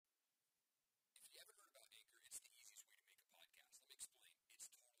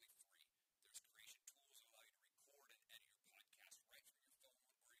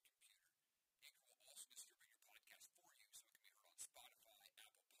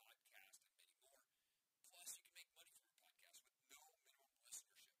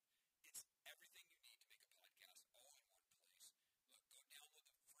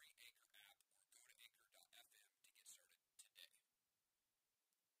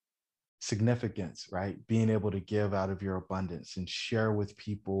significance, right? Being able to give out of your abundance and share with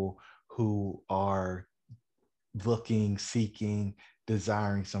people who are looking, seeking,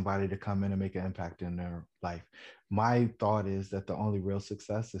 desiring somebody to come in and make an impact in their life. My thought is that the only real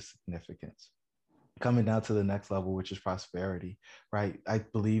success is significance. Coming down to the next level, which is prosperity, right? I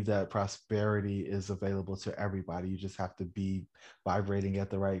believe that prosperity is available to everybody. You just have to be vibrating at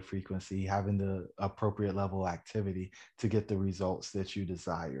the right frequency, having the appropriate level of activity to get the results that you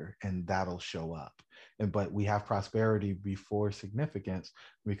desire, and that'll show up. But we have prosperity before significance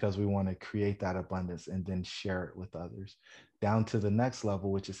because we want to create that abundance and then share it with others. Down to the next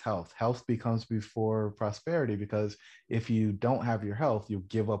level, which is health. Health becomes before prosperity because if you don't have your health, you'll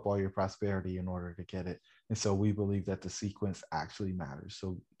give up all your prosperity in order to get it. And so we believe that the sequence actually matters.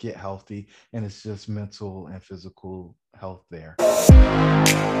 So get healthy, and it's just mental and physical health there.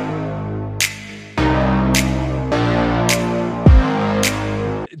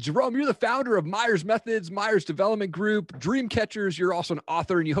 Jerome, you're the founder of Myers Methods, Myers Development Group, Dream Catchers. You're also an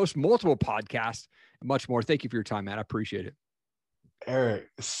author, and you host multiple podcasts and much more. Thank you for your time, man. I appreciate it. Eric,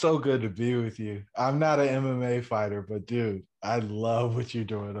 it's so good to be with you. I'm not an MMA fighter, but dude, I love what you're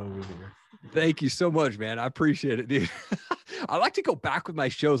doing over here. Thank you so much, man. I appreciate it, dude. I like to go back with my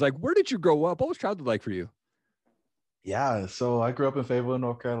shows. Like, where did you grow up? What was childhood like for you? Yeah, so I grew up in Fayetteville,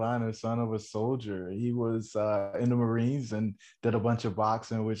 North Carolina, son of a soldier. He was in the Marines and did a bunch of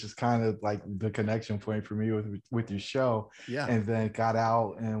boxing, which is kind of like the connection point for me with your show. Yeah. And then got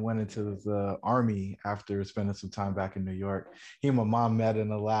out and went into the Army after spending some time back in New York. He and my mom met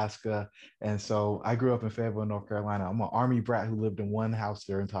in Alaska. And so I grew up in Fayetteville, North Carolina. I'm an Army brat who lived in one house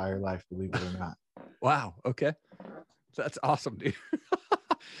their entire life, believe it or not. Wow. Okay. That's awesome, dude.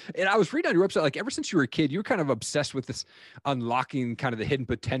 And I was reading on your website, like ever since you were a kid, you were kind of obsessed with this unlocking kind of the hidden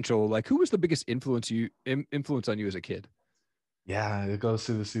potential. Like, who was the biggest influence on you as a kid? Yeah, it goes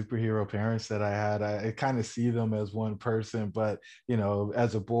to the superhero parents that I had. I kind of see them as one person, but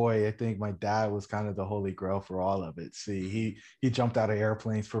as a boy, I think my dad was kind of the holy grail for all of it. See, he jumped out of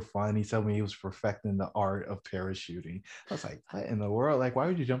airplanes for fun. He told me he was perfecting the art of parachuting. I was like, what in the world? Like, why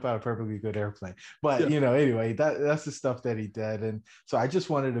would you jump out of a perfectly good airplane? But anyway, that's the stuff that he did, and so I just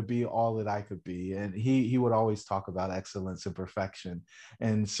wanted to be all that I could be. And he would always talk about excellence and perfection.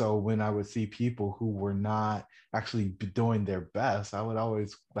 And so when I would see people who were not actually doing their best, I would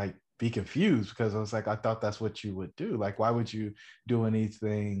always like be confused because I was like, I thought that's what you would do. Like, why would you do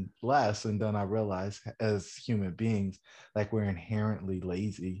anything less? And then I realized as human beings, like we're inherently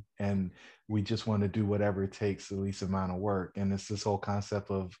lazy and we just want to do whatever it takes, the least amount of work. And it's this whole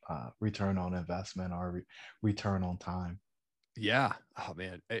concept of return on investment or return on time. Yeah. Oh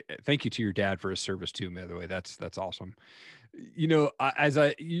man. Thank you to your dad for his service too, by the way. That's awesome.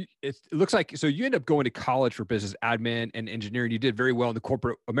 It looks like, so you end up going to college for business admin and engineering. You did very well in the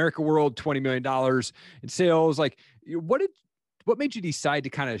corporate America world, $20 million in sales. Like what made you decide to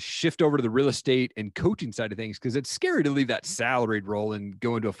kind of shift over to the real estate and coaching side of things? Cause it's scary to leave that salaried role and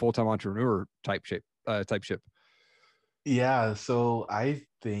go into a full-time entrepreneur type ship. Yeah. So I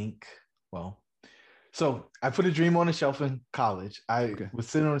think, so I put a dream on a shelf in college. I was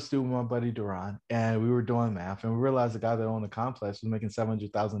sitting on a stool with my buddy Duran, and we were doing math, and we realized the guy that owned the complex was making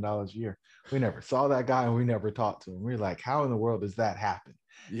 $700,000 a year. We never saw that guy, and we never talked to him. We were like, how in the world does that happen?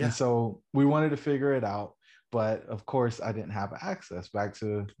 Yeah. And so we wanted to figure it out. But of course, I didn't have access back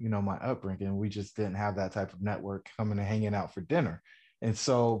to, my upbringing. We just didn't have that type of network coming and hanging out for dinner. And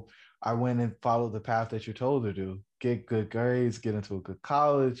so I went and followed the path that you're told to do, get good grades, get into a good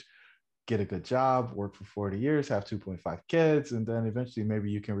college, get a good job, work for 40 years, have 2.5 kids, and then eventually maybe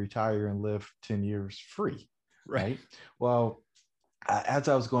you can retire and live 10 years free, right? Well, as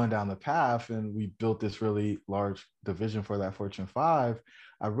I was going down the path and we built this really large division for that Fortune 5,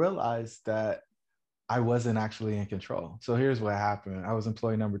 I realized that I wasn't actually in control. So here's what happened. I was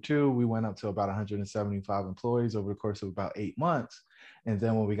employee number 2. We went up to about 175 employees over the course of about 8 months. And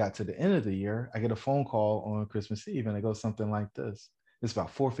then when we got to the end of the year, I get a phone call on Christmas Eve, and it goes something like this. It's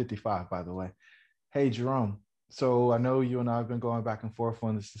about 4:55, by the way. Hey, Jerome. So I know you and I have been going back and forth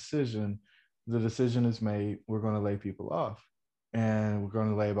on this decision. The decision is made. We're going to lay people off, and we're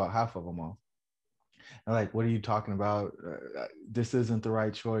going to lay about half of them off. And like, what are you talking about? This isn't the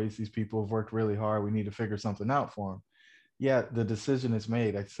right choice. These people have worked really hard. We need to figure something out for them. Yeah, the decision is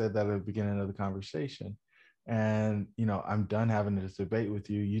made. I said that at the beginning of the conversation. And, I'm done having this debate with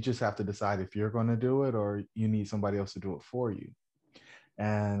you. You just have to decide if you're going to do it or you need somebody else to do it for you.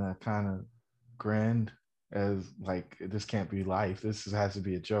 And I kind of grinned as like, this can't be life. This has to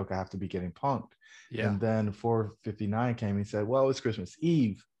be a joke. I have to be getting punked. Yeah. And then 4:59 came. He said, well, it's Christmas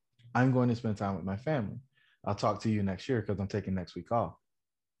Eve. I'm going to spend time with my family. I'll talk to you next year because I'm taking next week off.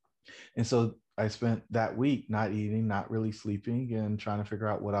 And so I spent that week not eating, not really sleeping, and trying to figure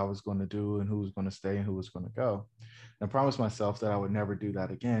out what I was going to do and who was going to stay and who was going to go. And I promised myself that I would never do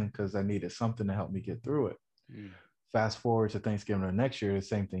that again because I needed something to help me get through it. Mm. Fast forward to Thanksgiving of next year, the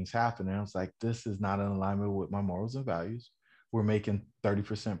same things happen. And I was like, this is not in alignment with my morals and values. We're making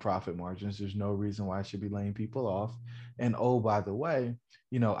 30% profit margins. There's no reason why I should be laying people off. And oh, by the way,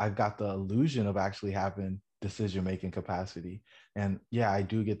 I've got the illusion of actually having decision-making capacity. And yeah, I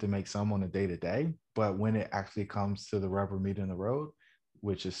do get to make some on a day-to-day, but when it actually comes to the rubber meeting the road,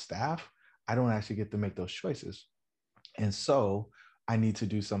 which is staff, I don't actually get to make those choices. And so I need to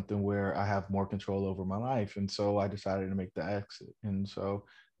do something where I have more control over my life. And so I decided to make the exit. And so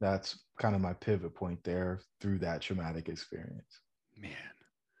that's kind of my pivot point there through that traumatic experience. Man.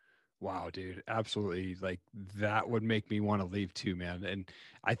 Wow, dude. Absolutely. Like that would make me want to leave too, man. And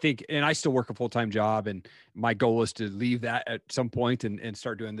I think, and I still work a full-time job, and my goal is to leave that at some point and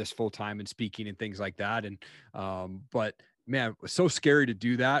start doing this full-time and speaking and things like that. And, but man, it was so scary to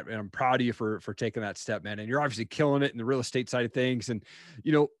do that. And I'm proud of you for taking that step, man. And you're obviously killing it in the real estate side of things. And,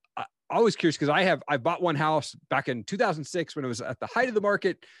 I was curious because I bought one house back in 2006 when it was at the height of the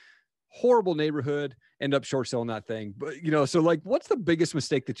market. Horrible neighborhood, end up short selling that thing. But, so like, what's the biggest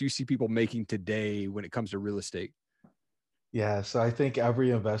mistake that you see people making today when it comes to real estate? Yeah, so I think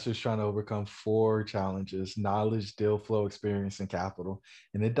every investor is trying to overcome four challenges: knowledge, deal flow, experience, and capital.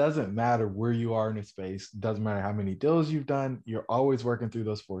 And it doesn't matter where you are in the space, it doesn't matter how many deals you've done, you're always working through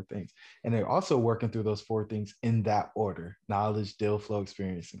those four things. And they're also working through those four things in that order: knowledge, deal flow,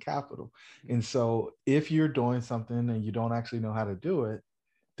 experience, and capital. And so if you're doing something and you don't actually know how to do it,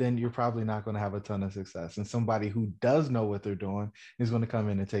 then you're probably not going to have a ton of success. And somebody who does know what they're doing is going to come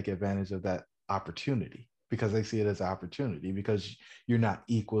in and take advantage of that opportunity because they see it as an opportunity because you're not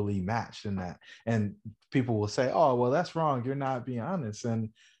equally matched in that. And people will say, oh, well, that's wrong. You're not being honest. And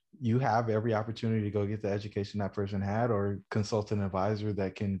you have every opportunity to go get the education that person had or consult an advisor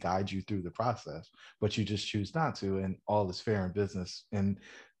that can guide you through the process, but you just choose not to. And all is fair in business and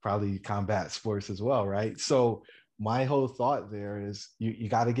probably combat sports as well, right? So my whole thought there is you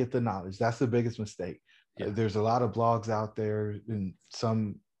got to get the knowledge. That's the biggest mistake. Yeah. There's a lot of blogs out there and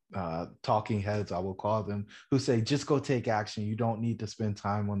some talking heads, I will call them, who say just go take action. You don't need to spend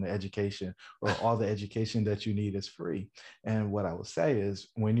time on the education, or all the education that you need is free. And what I will say is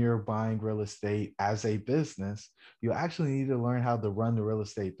when you're buying real estate as a business, you actually need to learn how to run the real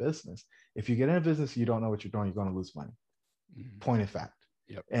estate business. If you get in a business, you don't know what you're doing, you're going to lose money. Point of fact.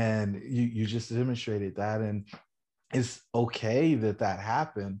 Yep. And you just demonstrated that. And it's okay that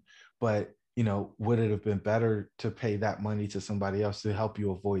happened, but would it have been better to pay that money to somebody else to help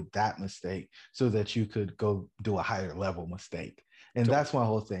you avoid that mistake so that you could go do a higher level mistake? And that's my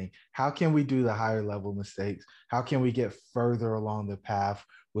whole thing. How can we do the higher level mistakes? How can we get further along the path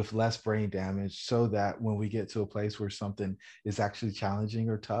with less brain damage so that when we get to a place where something is actually challenging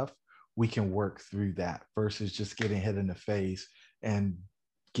or tough, we can work through that versus just getting hit in the face and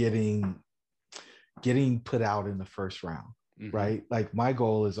getting put out in the first round, right? Like my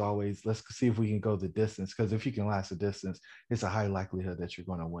goal is always, let's see if we can go the distance, because if you can last the distance, it's a high likelihood that you're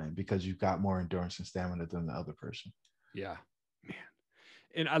going to win because you've got more endurance and stamina than the other person. Yeah, man.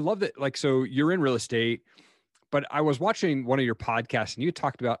 And I love that. Like, so you're in real estate, but I was watching one of your podcasts and you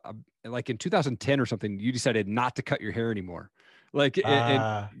talked about like in 2010 or something, you decided not to cut your hair anymore. Like,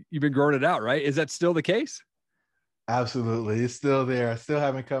 and you've been growing it out, right? Is that still the case? Absolutely. It's still there. I still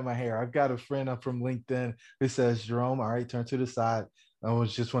haven't cut my hair. I've got a friend up from LinkedIn who says, Jerome, all right, turn to the side. I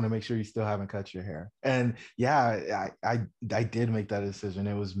just want to make sure you still haven't cut your hair. And yeah, I did make that decision.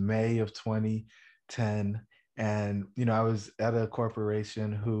 It was May of 2010. And, I was at a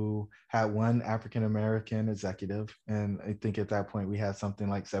corporation who had one African-American executive. And I think at that point we had something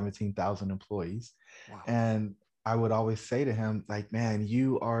like 17,000 employees. Wow. And I would always say to him, like, man,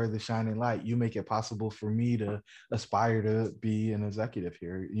 you are the shining light. You make it possible for me to aspire to be an executive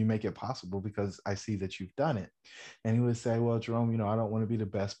here. You make it possible because I see that you've done it. And he would say, well, Jerome, I don't want to be the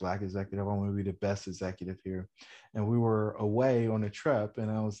best Black executive. I want to be the best executive here. And we were away on a trip.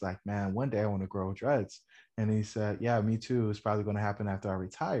 And I was like, man, one day I want to grow dreads. And he said, yeah, me too. It's probably going to happen after I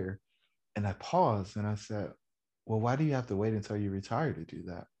retire. And I paused and I said, well, why do you have to wait until you retire to do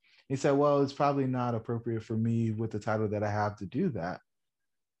that? He said, well, it's probably not appropriate for me with the title that I have to do that.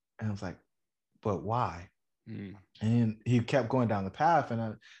 And I was like, but why? And he kept going down the path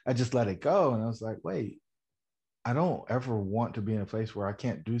and I just let it go. And I was like, wait, I don't ever want to be in a place where I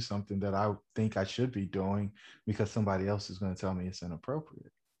can't do something that I think I should be doing because somebody else is going to tell me it's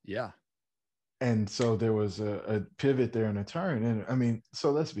inappropriate. Yeah. And so there was a pivot there and a turn. And I mean,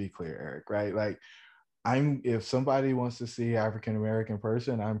 so let's be clear, Eric, right? Like if somebody wants to see African American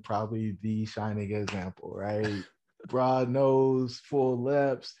person, I'm probably the shining example, right? Broad nose, full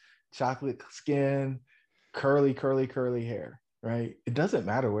lips, chocolate skin, curly hair, right? It doesn't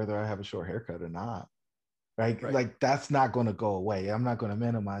matter whether I have a short haircut or not. Right. Right. Like that's not going to go away. I'm not going to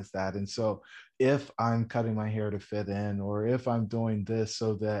minimize that. And so if I'm cutting my hair to fit in, or if I'm doing this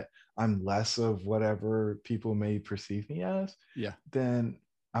so that I'm less of whatever people may perceive me as, Yeah. then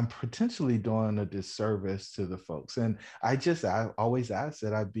I'm potentially doing a disservice to the folks. And I always ask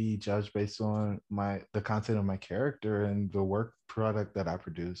that I be judged based on the content of my character and the work product that I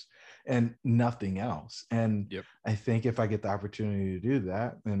produce and nothing else. And Yep. I think if I get the opportunity to do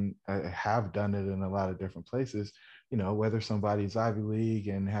that, and I have done it in a lot of different places, whether somebody's Ivy League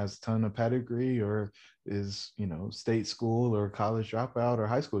and has a ton of pedigree, or is, state school or college dropout or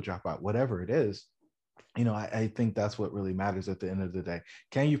high school dropout, whatever it is, I think that's what really matters at the end of the day.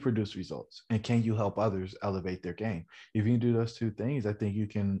 Can you produce results, and can you help others elevate their game? If you can do those two things, I think you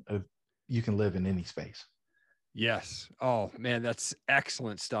can live in any space. Yes. Oh man, that's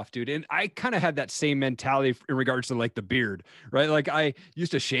excellent stuff, dude. And I kind of had that same mentality in regards to like the beard, right? Like I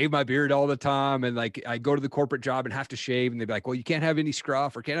used to shave my beard all the time, and like I go to the corporate job and have to shave, and they'd be like, well, you can't have any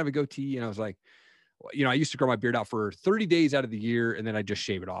scruff or can't have a goatee. And I was like, I used to grow my beard out for 30 days out of the year, and then I just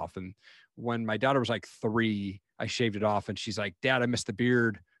shave it off. And when my daughter was like 3, I shaved it off, and she's like, Dad, I miss the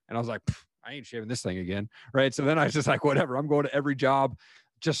beard. And I was like, I ain't shaving this thing again. Right. So then I was just like, whatever, I'm going to every job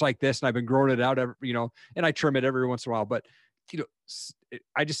just like this. And I've been growing it out and I trim it every once in a while. But,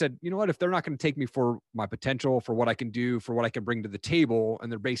 I just said, you know what, if they're not going to take me for my potential, for what I can do, for what I can bring to the table,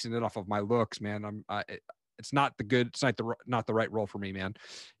 and they're basing it off of my looks, man, it's not not the right role for me, man.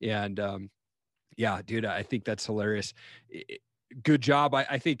 And, yeah, dude, I think that's hilarious. Good job.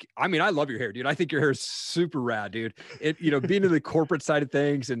 I think, I love your hair, dude. I think your hair is super rad, dude. Being in the corporate side of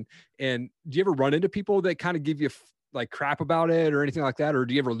things, and do you ever run into people that kind of give you like crap about it or anything like that? Or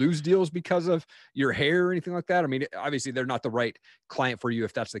do you ever lose deals because of your hair or anything like that? Obviously they're not the right client for you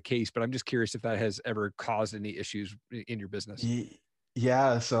if that's the case, but I'm just curious if that has ever caused any issues in your business.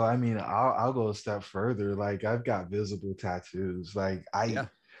 Yeah, so I'll go a step further. Like I've got visible tattoos. Like Yeah.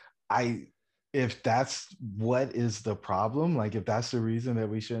 I if that's what is the problem, like if that's the reason that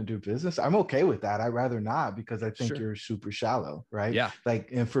we shouldn't do business, I'm okay with that. I'd rather not, because I think Sure. you're super shallow, right? Yeah. Like,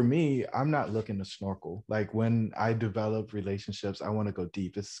 and for me, I'm not looking to snorkel. Like when I develop relationships, I want to go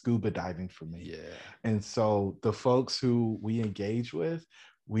deep. It's scuba diving for me. Yeah. And so the folks who we engage with,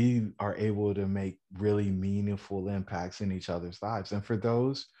 we are able to make really meaningful impacts in each other's lives. And for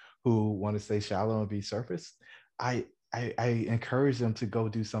those who want to stay shallow and be surface, I encourage them to go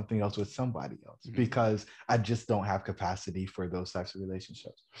do something else with somebody else, Mm-hmm. because I just don't have capacity for those types of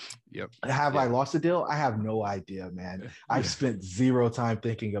relationships. Yep. Have I lost a deal? I have no idea, man. I've spent zero time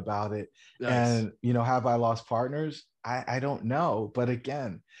thinking about it. Nice. And, have I lost partners? I don't know. But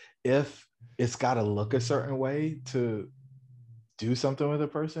again, if it's got to look a certain way to do something with a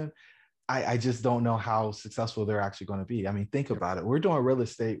person, I just don't know how successful they're actually going to be. Think Yep. about it. We're doing real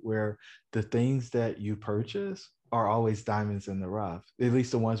estate where the things that you purchase are always diamonds in the rough, at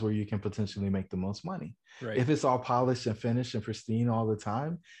least the ones where you can potentially make the most money. Right. If it's all polished and finished and pristine all the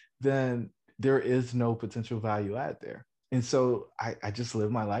time, then there is no potential value add there. And so I just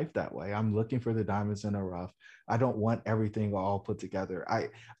live my life that way. I'm looking for the diamonds in the rough. I don't want everything all put together.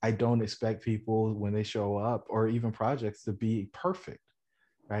 I don't expect people when they show up, or even projects, to be perfect,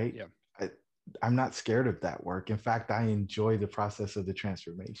 right? Yeah. I'm not scared of that work. In fact, I enjoy the process of the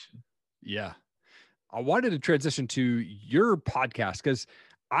transformation. Yeah. I wanted to transition to your podcast because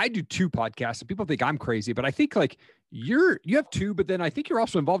I do 2 podcasts and people think I'm crazy, but I think like you have 2, but then I think you're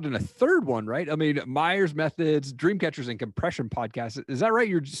also involved in a third one, right? Myers Methods, Dreamcatchers, and Compression podcast. Is that right?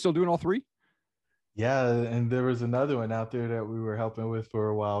 You're still doing all 3? Yeah, and there was another one out there that we were helping with for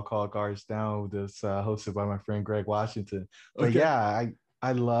a while called Guards Down, that's hosted by my friend Greg Washington. But Okay. yeah,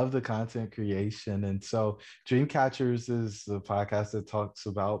 I love the content creation. And so Dreamcatchers is the podcast that talks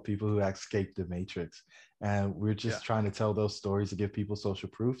about people who escape the matrix. And we're just trying to tell those stories to give people social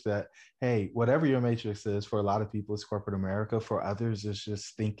proof that, hey, whatever your matrix is, for a lot of people, it's corporate America. For others, it's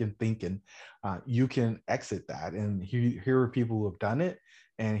just thinking. You can exit that. And here are people who have done it.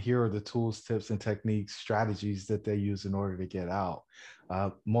 And here are the tools, tips, and techniques, strategies that they use in order to get out.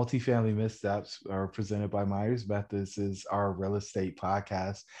 Multifamily Missteps are presented by Myers Methods, is our real estate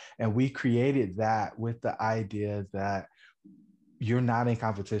podcast. And we created that with the idea that you're not in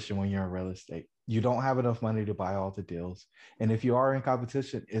competition when you're in real estate. You don't have enough money to buy all the deals. And if you are in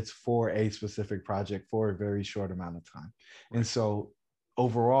competition, it's for a specific project for a very short amount of time. Right. And so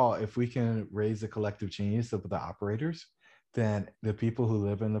overall, if we can raise the collective genius of the operators, then the people who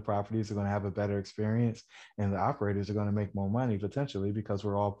live in the properties are going to have a better experience, and the operators are going to make more money potentially because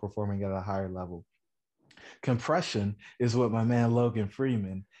we're all performing at a higher level. Compression is what my man Logan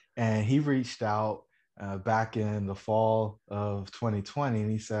Freeman, and he reached out back in the fall of 2020, and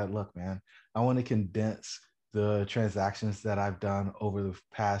he said, look, man, I want to condense the transactions that I've done over the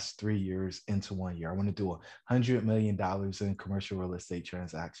past 3 years into 1 year. I want to do $100 million in commercial real estate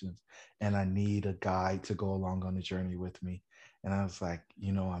transactions, and I need a guide to go along on the journey with me. And I was like,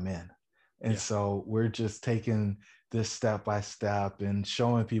 I'm in. And so we're just taking this step by step and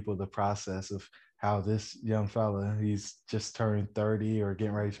showing people the process of how this young fella, he's just turned 30 or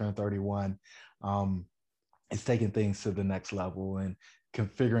getting ready to turn 31, is taking things to the next level and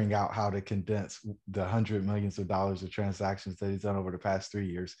figuring out how to condense the hundred millions of dollars of transactions that he's done over the past 3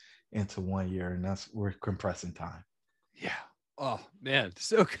 years into 1 year. And we're compressing time. Yeah. Oh man,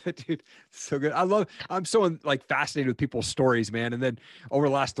 so good, dude. So good. I'm so like fascinated with people's stories, man. And then over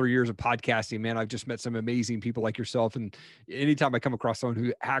the last 3 years of podcasting, man, I've just met some amazing people like yourself. And anytime I come across someone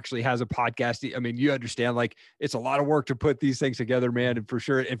who actually has a podcast, I mean, you understand, like, it's a lot of work to put these things together, man. And for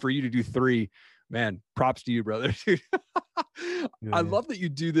sure, and for you to do three, man, props to you, brother. I love that you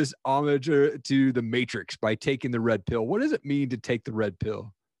do this homage to the Matrix by taking the red pill. What does it mean to take the red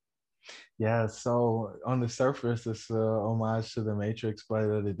pill? Yeah, so on the surface, it's a homage to the Matrix, but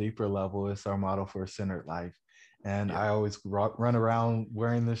at a deeper level, it's our model for a centered life. And I always run around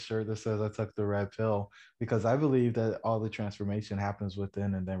wearing this shirt that says I took the red pill because I believe that all the transformation happens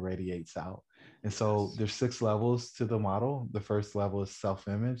within and then radiates out. And so there's 6 levels to the model. The first level is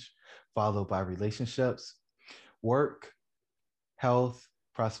self-image, followed by relationships, work, health,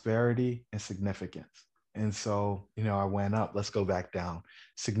 prosperity, and significance. And so, I went up, let's go back down.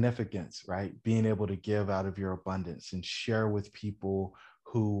 Significance, right? Being able to give out of your abundance and share with people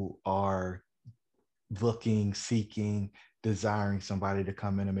who are looking, seeking, desiring somebody to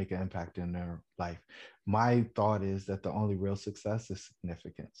come in and make an impact in their life. My thought is that the only real success is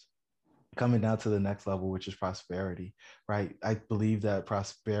significance. Coming down to the next level, which is prosperity, right? I believe that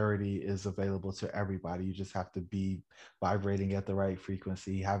prosperity is available to everybody. You just have to be vibrating at the right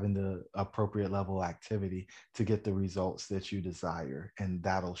frequency, having the appropriate level of activity to get the results that you desire, and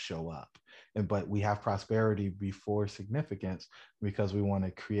that'll show up. But we have prosperity before significance because we want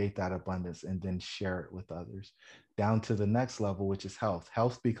to create that abundance and then share it with others. Down to the next level, which is health.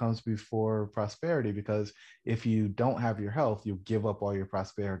 Health becomes before prosperity because if you don't have your health, you'll give up all your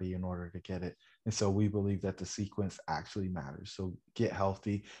prosperity in order to get it. And so we believe that the sequence actually matters. So get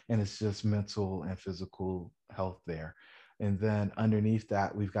healthy, and it's just mental and physical health there. And then underneath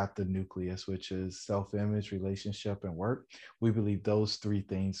that, we've got the nucleus, which is self-image, relationship, and work. We believe those 3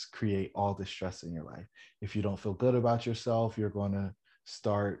 things create all the stress in your life. If you don't feel good about yourself, you're going to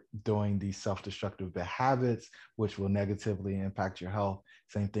start doing these self-destructive habits, which will negatively impact your health.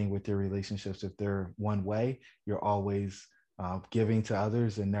 Same thing with your relationships. If they're one way, you're always giving to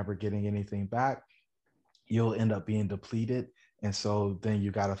others and never getting anything back, you'll end up being depleted. And so then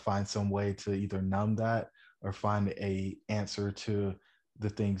you got to find some way to either numb that or find a answer to the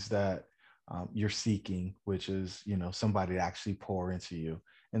things that you're seeking, which is, somebody to actually pour into you.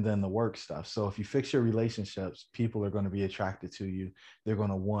 And then the work stuff. So if you fix your relationships, people are going to be attracted to you. They're going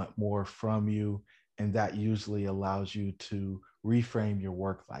to want more from you. And that usually allows you to reframe your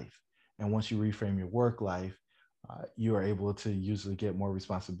work life. And once you reframe your work life, you are able to usually get more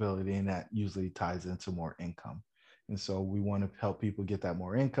responsibility, and that usually ties into more income. And so we want to help people get that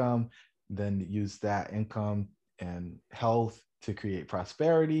more income, then use that income and health to create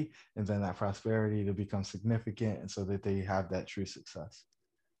prosperity, and then that prosperity to become significant, and so that they have that true success.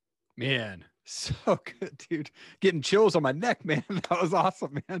 Man, so good, dude. Getting chills on my neck, man. That was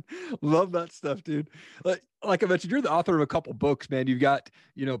awesome, man. Love that stuff, dude. Like I mentioned, you're the author of a couple books, man. You've got,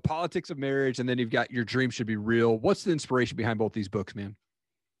 Politics of Marriage, and then you've got Your Dream Should Be Real. What's the inspiration behind both these books, man?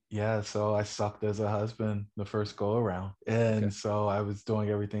 Yeah, so I sucked as a husband the first go around. And so I was doing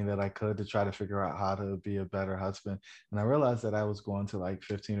everything that I could to try to figure out how to be a better husband. And I realized that I was going to like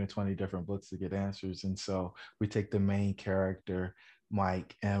 15 or 20 different books to get answers. And so we take the main character,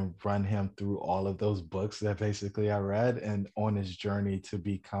 Mike, and run him through all of those books that basically I read and on his journey to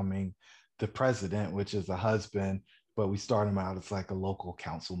becoming the president, which is a husband. But we start him out as like a local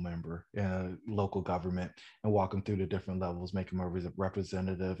council member in a local government and walk him through the different levels, make him a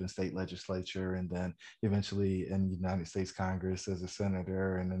representative in state legislature, and then eventually in the United States Congress as a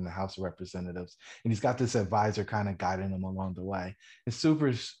senator and in the House of Representatives. And he's got this advisor kind of guiding him along the way. It's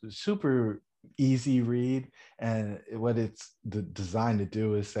super, super easy read. And what it's designed to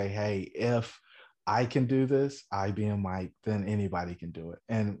do is say, hey, if I can do this, I being Mike, then anybody can do it.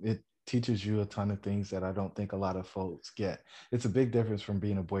 And it teaches you a ton of things that I don't think a lot of folks get. It's a big difference from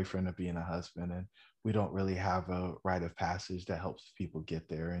being a boyfriend to being a husband. And we don't really have a rite of passage that helps people get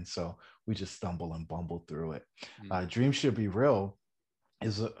there. And so we just stumble and bumble through it. Dreams Should Be Real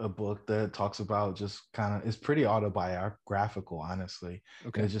is a book that talks about just kind of, it's pretty autobiographical, honestly.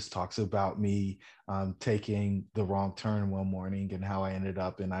 Okay. And it just talks about me taking the wrong turn one morning and how I ended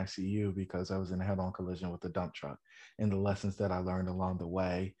up in ICU because I was in a head-on collision with a dump truck, and the lessons that I learned along the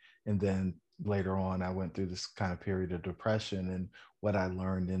way. And then later on, I went through this kind of period of depression and what I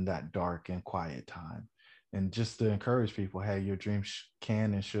learned in that dark and quiet time. And just to encourage people, hey, your dreams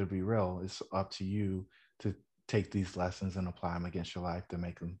can and should be real. It's up to you to take these lessons and apply them against your life to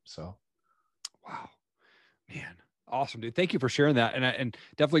make them so. Wow, man. Awesome, dude. Thank you for sharing that. And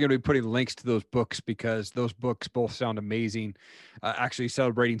definitely going to be putting links to those books because those books both sound amazing. Actually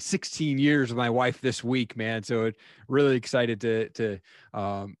celebrating 16 years with my wife this week, man. So really excited to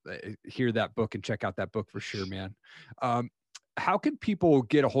hear that book and check out that book for sure, man. How can people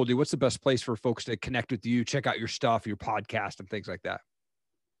get a hold of you? What's the best place for folks to connect with you, check out your stuff, your podcast and things like that?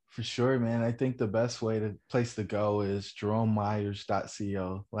 For sure, man. I think the best place to go is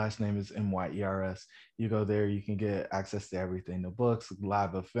jeromemyers.co. Last name is Myers. You go there, you can get access to everything, the books,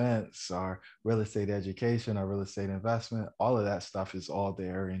 live events, our real estate education, our real estate investment, all of that stuff is all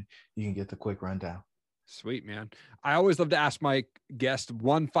there, and you can get the quick rundown. Sweet, man. I always love to ask my guest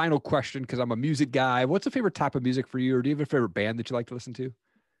one final question because I'm a music guy. What's a favorite type of music for you, or do you have a favorite band that you like to listen to?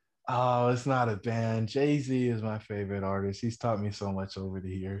 Oh, it's not a band. Jay-Z is my favorite artist. He's taught me so much over the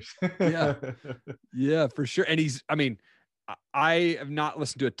years. Yeah, for sure. And I have not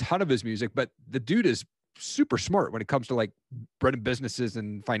listened to a ton of his music, but the dude is super smart when it comes to like running businesses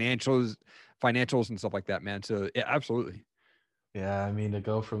and financials and stuff like that, man. So yeah, absolutely. Yeah, I mean, to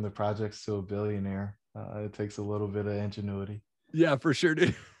go from the projects to a billionaire, it takes a little bit of ingenuity. Yeah, for sure,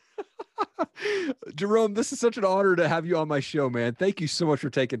 dude. Jerome, this is such an honor to have you on my show, man. Thank you so much for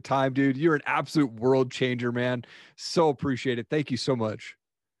taking time, dude. You're an absolute world changer, man. So appreciate it. Thank you so much.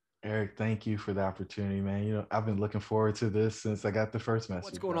 Eric, thank you for the opportunity, man. You know, I've been looking forward to this since I got the first message.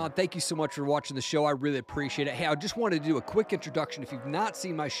 What's going on? Thank you so much for watching the show. I really appreciate it. Hey, I just wanted to do a quick introduction. If you've not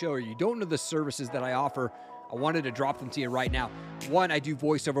seen my show or you don't know the services that I offer, I wanted to drop them to you right now. One, I do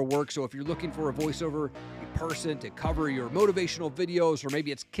voiceover work. So if you're looking for a voiceover person to cover your motivational videos, or maybe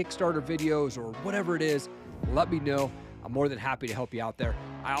it's Kickstarter videos or whatever it is, let me know. I'm more than happy to help you out there.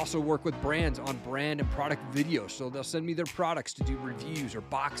 I also work with brands on brand and product videos. So they'll send me their products to do reviews or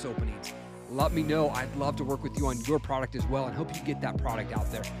box openings. Let me know. I'd love to work with you on your product as well and help you get that product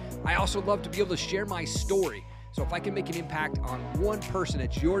out there. I also love to be able to share my story. So if I can make an impact on one person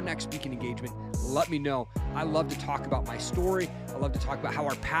at your next speaking engagement, let me know. I love to talk about my story. I love to talk about how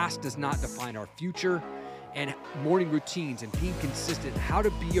our past does not define our future, and morning routines and being consistent, how to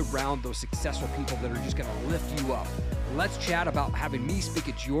be around those successful people that are just going to lift you up. Let's chat about having me speak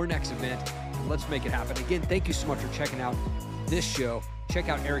at your next event. Let's make it happen. Again, thank you so much for checking out this show. Check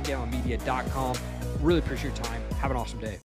out ericallenmedia.com. Really appreciate your time. Have an awesome day.